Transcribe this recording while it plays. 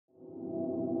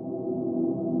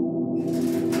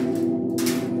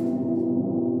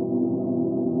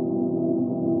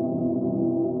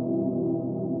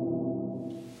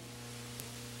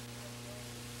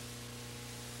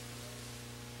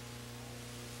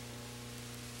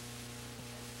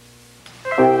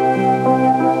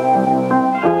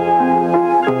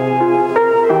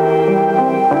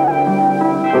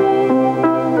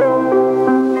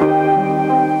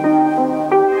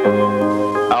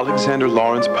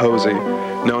Lawrence Posey,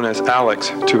 known as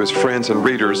Alex to his friends and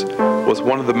readers, was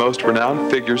one of the most renowned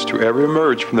figures to ever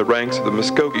emerge from the ranks of the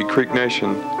Mvskoke Creek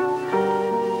Nation.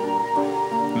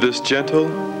 This gentle,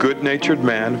 good-natured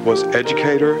man was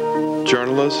educator,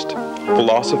 journalist,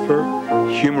 philosopher,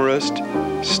 humorist,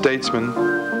 statesman,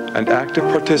 and active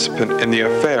participant in the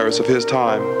affairs of his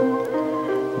time.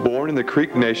 Born in the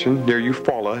Creek Nation near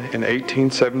Eufaula in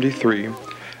 1873,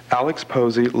 Alex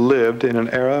Posey lived in an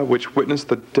era which witnessed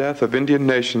the death of Indian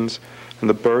nations and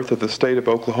the birth of the state of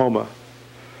Oklahoma.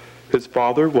 His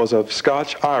father was of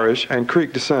Scotch, Irish, and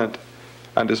Creek descent,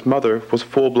 and his mother was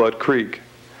full-blood Creek.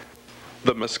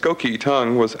 The Mvskoke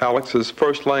tongue was Alex's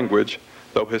first language,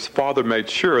 though his father made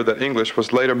sure that English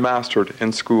was later mastered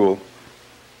in school.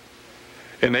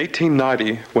 In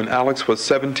 1890, when Alex was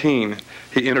 17,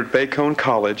 he entered Bacone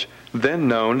College, then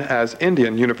known as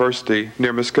Indian University,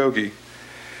 near Mvskoke.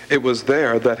 It was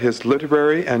there that his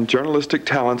literary and journalistic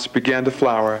talents began to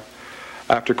flower.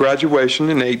 After graduation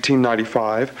in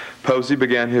 1895, Posey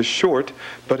began his short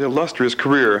but illustrious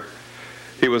career.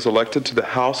 He was elected to the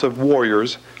House of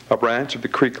Warriors, a branch of the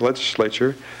Creek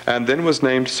legislature, and then was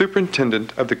named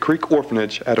superintendent of the Creek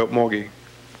Orphanage at Okmulgee.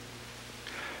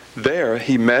 There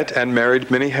he met and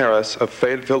married Minnie Harris of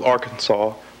Fayetteville,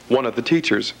 Arkansas, one of the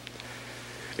teachers.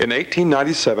 In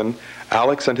 1897,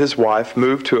 Alex and his wife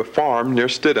moved to a farm near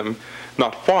Stidham,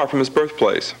 not far from his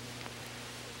birthplace.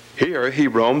 Here he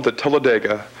roamed the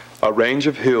Talladega, a range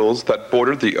of hills that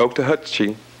bordered the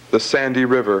Oktahutchee, the Sandy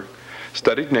River,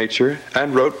 studied nature,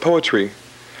 and wrote poetry.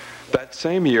 That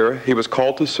same year, he was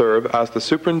called to serve as the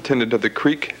superintendent of the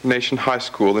Creek Nation High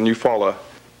School in Eufaula.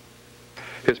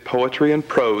 His poetry and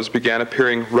prose began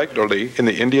appearing regularly in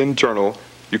the Indian Journal,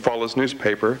 Eufaula's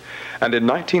newspaper, and in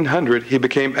 1900 he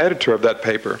became editor of that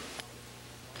paper.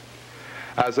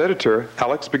 As editor,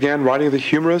 Alex began writing the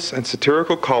humorous and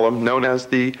satirical column known as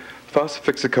the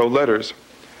Mvskoke letters.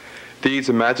 These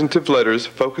imaginative letters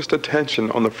focused attention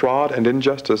on the fraud and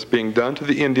injustice being done to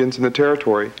the Indians in the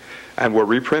territory and were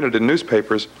reprinted in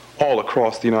newspapers all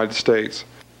across the United States.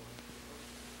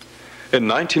 In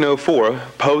 1904,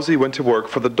 Posey went to work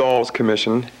for the Dawes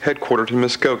Commission, headquartered in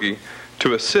Mvskoke,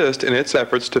 to assist in its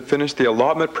efforts to finish the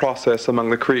allotment process among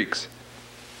the Creeks.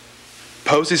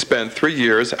 Posey spent 3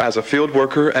 years as a field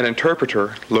worker and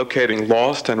interpreter, locating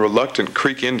lost and reluctant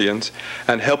Creek Indians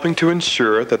and helping to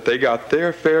ensure that they got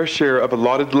their fair share of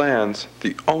allotted lands,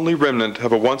 the only remnant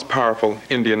of a once powerful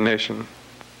Indian nation.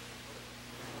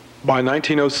 By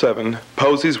 1907,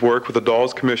 Posey's work with the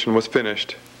Dawes Commission was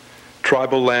finished.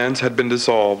 Tribal lands had been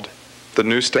dissolved, the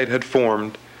new state had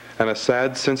formed, and a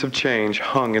sad sense of change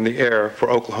hung in the air for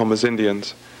Oklahoma's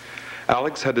Indians.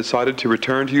 Alex had decided to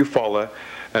return to Eufaula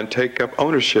and take up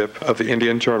ownership of the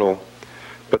Indian Journal,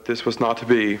 but this was not to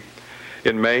be.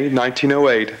 In May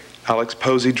 1908, Alex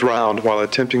Posey drowned while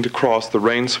attempting to cross the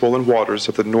rain-swollen waters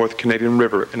of the North Canadian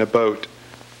River in a boat.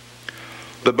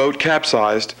 The boat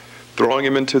capsized, throwing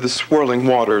him into the swirling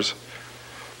waters.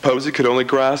 Posey could only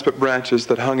grasp at branches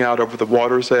that hung out over the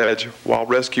water's edge while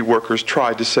rescue workers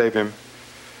tried to save him.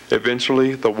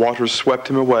 Eventually, the waters swept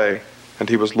him away, and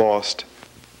he was lost.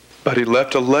 But he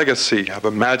left a legacy of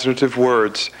imaginative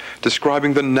words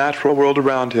describing the natural world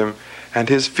around him and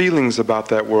his feelings about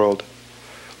that world.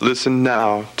 Listen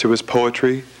now to his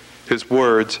poetry, his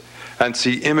words, and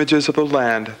see images of the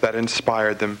land that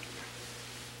inspired them.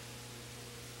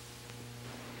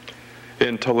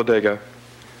 In Talladega,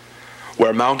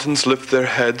 where mountains lift their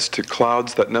heads to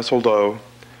clouds that nestle low,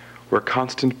 where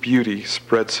constant beauty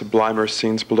spreads sublimer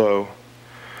scenes below,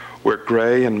 where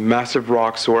gray and massive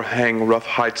rocks o'erhang rough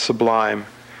heights sublime,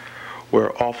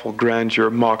 where awful grandeur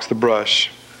mocks the brush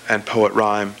and poet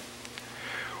rhyme.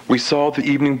 We saw the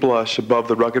evening blush above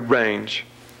the rugged range.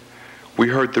 We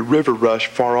heard the river rush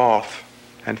far off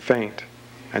and faint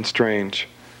and strange.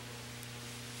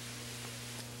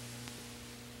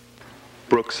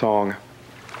 Brook Song.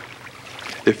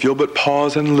 If you'll but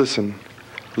pause and listen,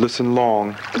 listen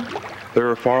long. There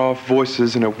are far-off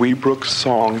voices in a wee brook's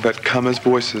song that come as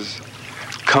voices,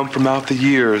 come from out the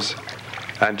years,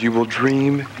 and you will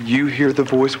dream you hear the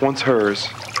voice once hers,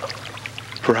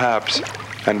 perhaps,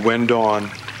 and when dawn,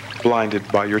 blinded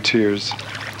by your tears.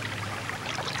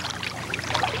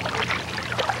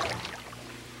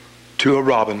 To a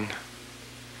Robin.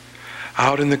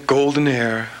 Out in the golden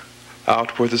air,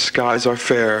 out where the skies are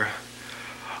fair,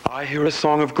 I hear a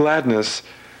song of gladness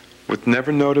with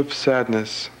never note of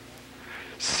sadness.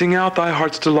 Sing out thy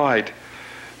heart's delight,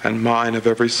 and mine of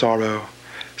every sorrow.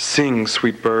 Sing,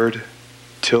 sweet bird,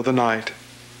 till the night,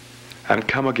 and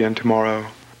come again tomorrow.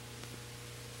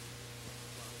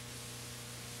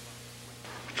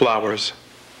 Flowers.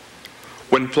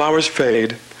 When flowers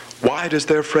fade, Why does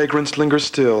their fragrance linger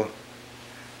still?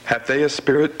 Have they a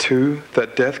spirit too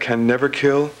that death can never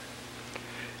kill?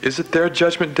 Is it their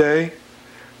judgment day,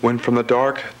 when from the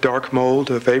dark, dark mold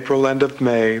of April and of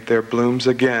May their blooms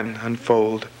again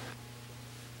unfold?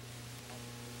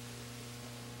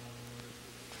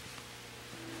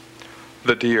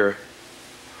 The deer.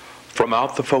 From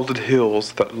out the folded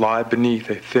hills that lie beneath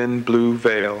a thin blue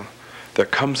veil, there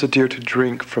comes a deer to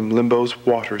drink from limbo's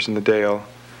waters in the dale.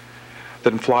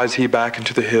 Then flies he back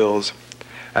into the hills,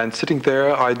 and sitting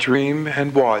there I dream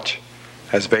and watch,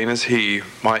 as vain as he,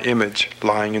 my image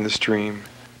lying in the stream.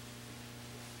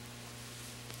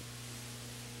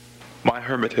 My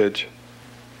hermitage.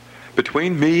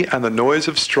 Between me and the noise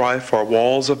of strife are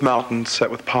walls of mountains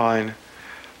set with pine.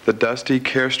 The dusty,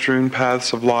 care-strewn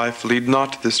paths of life lead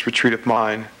not to this retreat of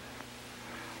mine.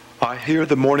 I hear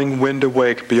the morning wind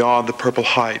awake beyond the purple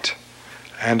height,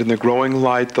 and in the growing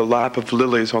light the lap of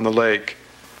lilies on the lake.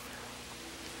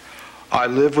 I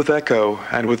live with echo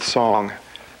and with song,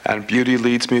 and beauty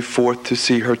leads me forth to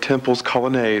see her temple's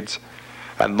colonnades,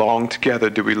 and long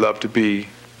together do we love to be.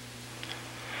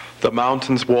 The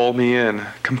mountains wall me in,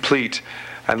 complete,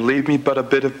 and leave me but a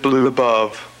bit of blue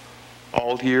above.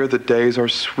 All year the days are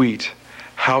sweet,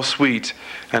 how sweet,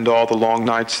 and all the long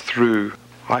nights through.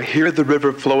 I hear the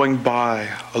river flowing by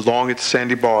along its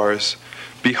sandy bars.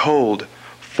 Behold,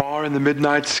 far in the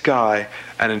midnight sky,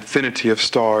 an infinity of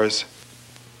stars.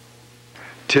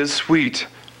 'Tis sweet,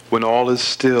 when all is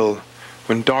still,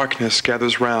 when darkness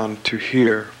gathers round, to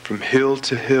hear from hill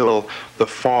to hill the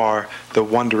far, the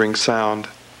wondering sound.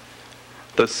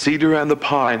 The cedar and the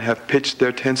pine have pitched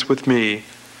their tents with me.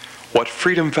 What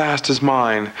freedom vast is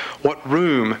mine, what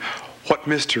room, what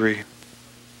mystery.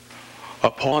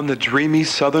 Upon the dreamy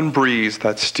southern breeze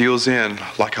that steals in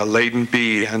like a laden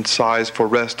bee and sighs for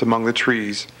rest among the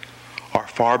trees are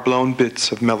far-blown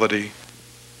bits of melody.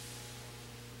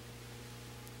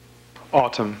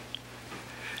 Autumn.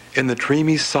 In the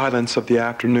dreamy silence of the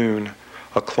afternoon,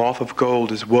 a cloth of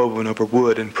gold is woven over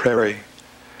wood and prairie,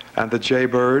 and the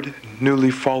jaybird,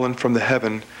 newly fallen from the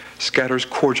heaven, scatters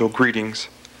cordial greetings,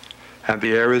 and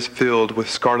the air is filled with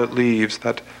scarlet leaves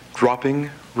that, dropping,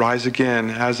 rise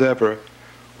again, as ever,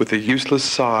 with a useless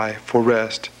sigh for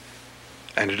rest,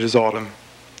 and it is autumn.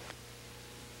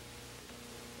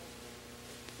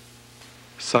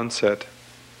 Sunset.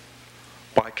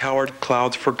 By coward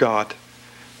clouds forgot,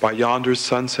 by yonder's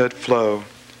sunset flow,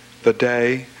 the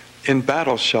day, in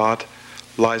battle shot,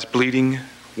 lies bleeding,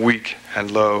 weak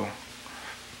and low.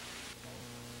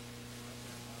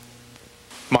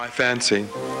 My fancy.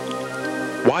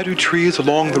 Why do trees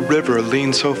along the river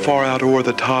lean so far out o'er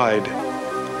the tide?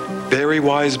 Very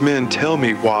wise men tell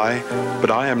me why, but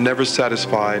I am never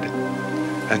satisfied.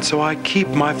 And so I keep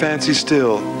my fancy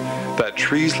still, that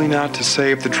trees lean out to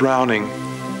save the drowning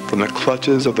from the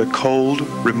clutches of the cold,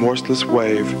 remorseless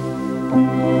wave.